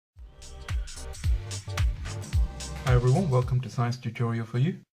everyone, welcome to Science Tutorial for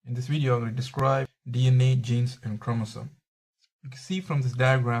You. In this video I'm going to describe DNA, genes and chromosome. You can see from this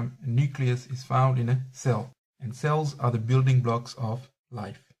diagram a nucleus is found in a cell, and cells are the building blocks of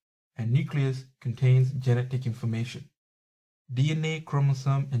life. And nucleus contains genetic information. DNA,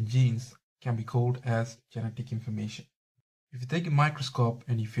 chromosome and genes can be called as genetic information. If you take a microscope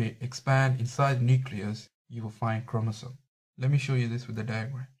and if you expand inside the nucleus, you will find chromosome. Let me show you this with the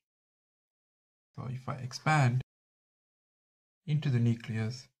diagram. So if I expand into the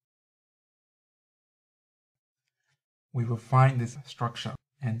nucleus, we will find this structure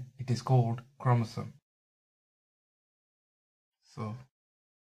and it is called chromosome. So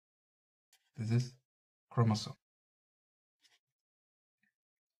this is chromosome.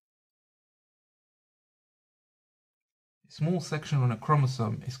 A small section on a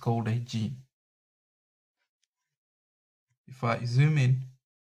chromosome is called a gene. If I zoom in,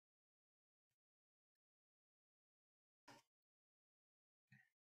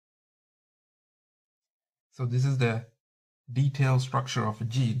 so this is the detailed structure of a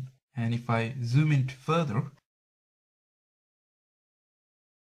gene, and if I zoom in further,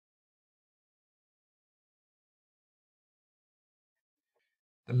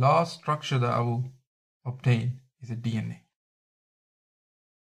 the last structure that I will obtain is a DNA.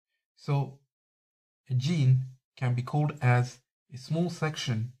 So a gene can be called as a small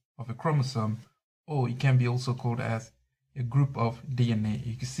section of a chromosome, or it can be also called as a group of DNA.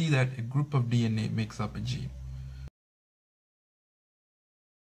 You can see that a group of DNA makes up a gene.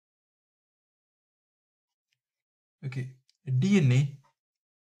 Okay, a DNA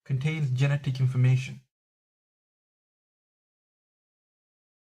contains genetic information,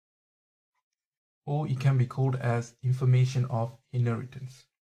 or it can be called as information of inheritance,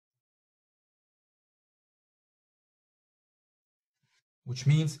 which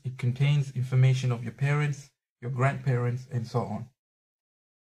means it contains information of your parents, your grandparents, and so on.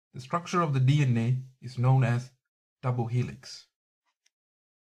 The structure of the DNA is known as double helix.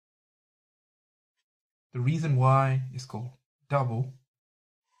 The reason why it's called double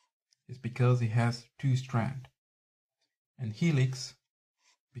is because it has two strands, and helix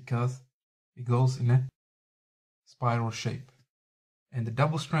because it goes in a spiral shape, and the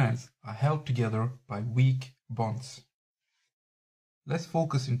double strands are held together by weak bonds. Let's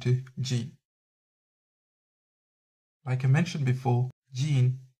focus into gene. Like I mentioned before,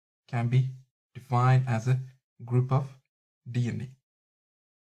 gene can be defined as a group of DNA.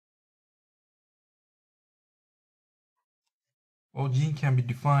 Or gene can be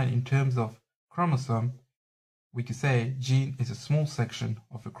defined in terms of chromosome. We could say gene is a small section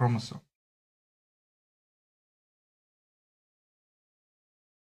of a chromosome.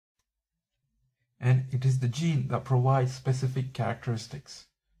 And it is the gene that provides specific characteristics.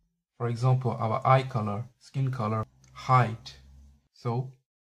 For example, our eye color, skin color, height. So,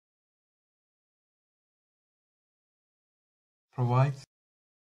 provides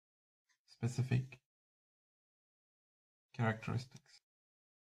specific characteristics.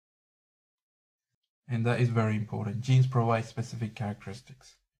 And that is very important. Genes provide specific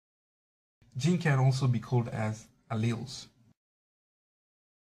characteristics. Gene can also be called as alleles.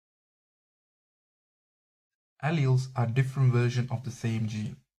 Alleles are different versions of the same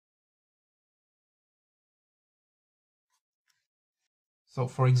gene. So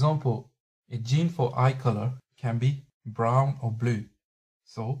for example, a gene for eye color can be brown or blue.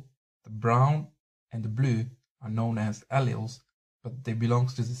 So the brown and the blue are known as alleles, but they belong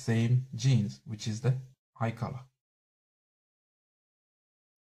to the same genes, which is the eye color.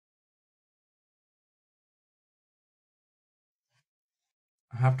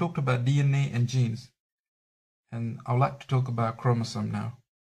 I have talked about DNA and genes, and I would like to talk about chromosome now.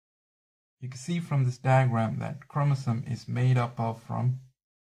 You can see from this diagram that chromosome is made up of from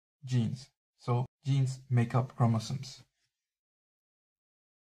genes. So genes make up chromosomes.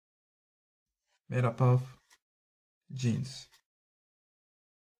 Made up of genes.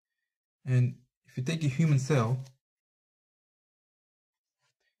 And if you take a human cell,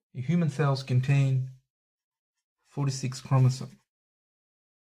 human cells contain 46 chromosomes.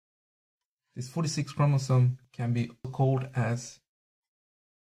 This 46 chromosome can be called as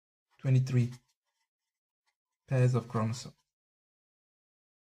 23 pairs of chromosomes.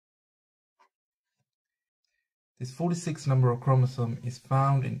 This 46 number of chromosomes is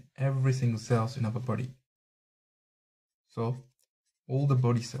found in every single cell in our body. So, all the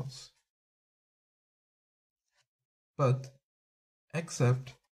body cells. But,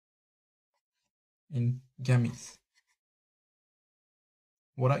 except in gametes.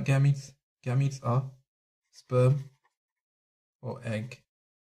 What are gametes? Gametes are sperm or egg.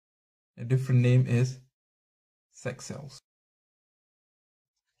 A different name is sex cells.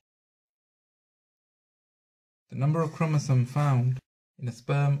 The number of chromosomes found in a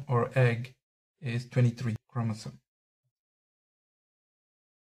sperm or egg is 23 chromosomes.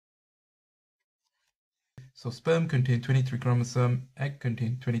 So sperm contains 23 chromosomes, egg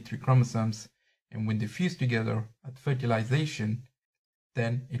contains 23 chromosomes, and when they fuse together at fertilization,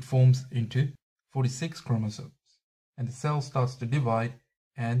 then it forms into 46 chromosomes. And the cell starts to divide,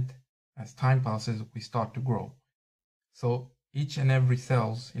 and as time passes, we start to grow. So each and every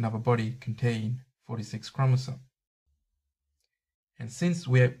cells in our body contain 46 chromosomes. And since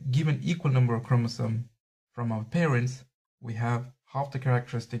we are given equal number of chromosomes from our parents, we have half the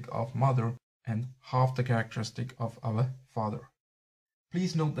characteristic of mother and half the characteristic of our father.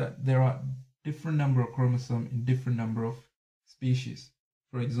 Please note that there are different number of chromosomes in different number of species.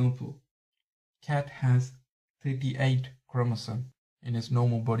 For example, cat has 38 chromosomes in its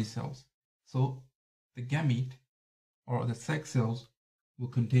normal body cells. So the gamete or the sex cells will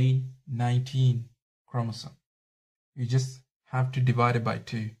contain 19 chromosomes. You just have to divide it by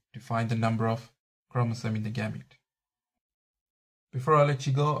 2 to find the number of chromosomes in the gamete. Before I let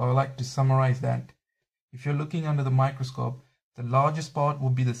you go, I would like to summarize that if you're looking under the microscope, the largest part will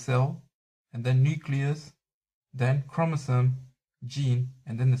be the cell, and then nucleus, then chromosome, gene,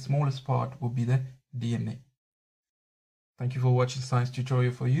 and then the smallest part will be the DNA. Thank you for watching the science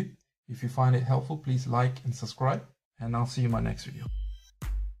tutorial for you. If you find it helpful, please like and subscribe, and I'll see you in my next video.